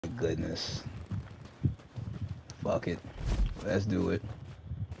goodness. Fuck it. Let's do it.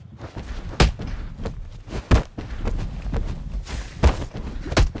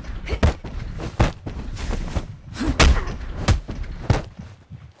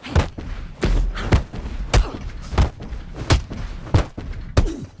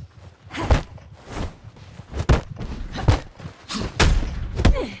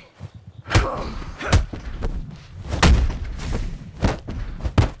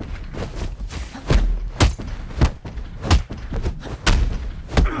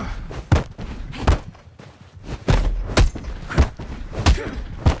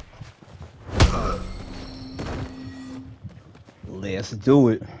 Let's do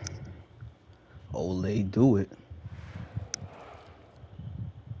it. Ole, do it.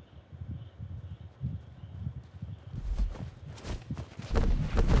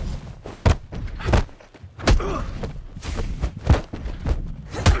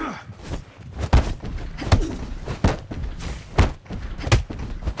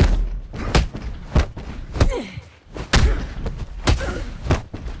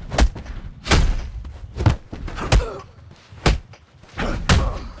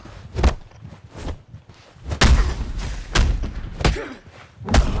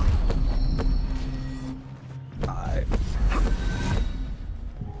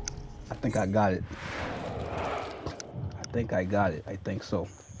 I think I got it. I think I got it. I think so.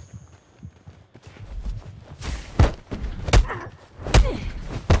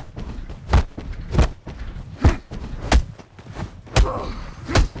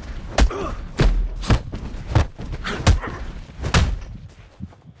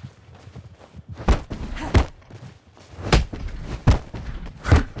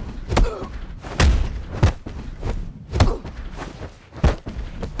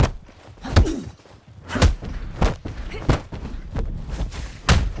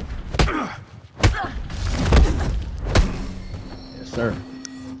 Sir.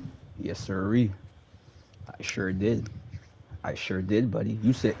 Yes, sirree. I sure did. I sure did, buddy.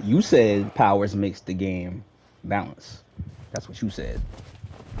 You said powers makes the game balance. That's what you said.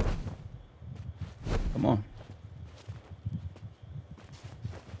 Come on.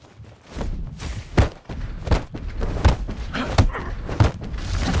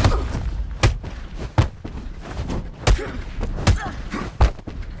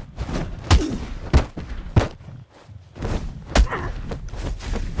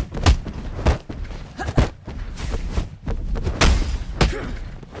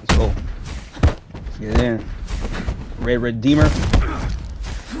 Get in. Red Redeemer.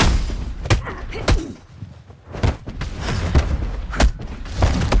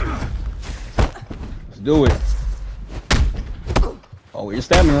 Let's do it. Oh, your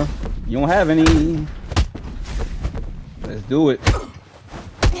stamina. You don't have any. Let's do it.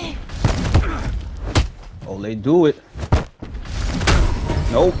 Oh, they do it.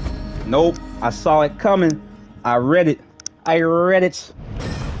 Nope. Nope. I saw it coming. I read it. I read it.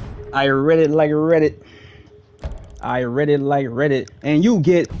 I read it like Reddit. I read it like Reddit. And you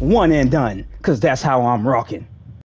get one and done. Cause that's how I'm rocking.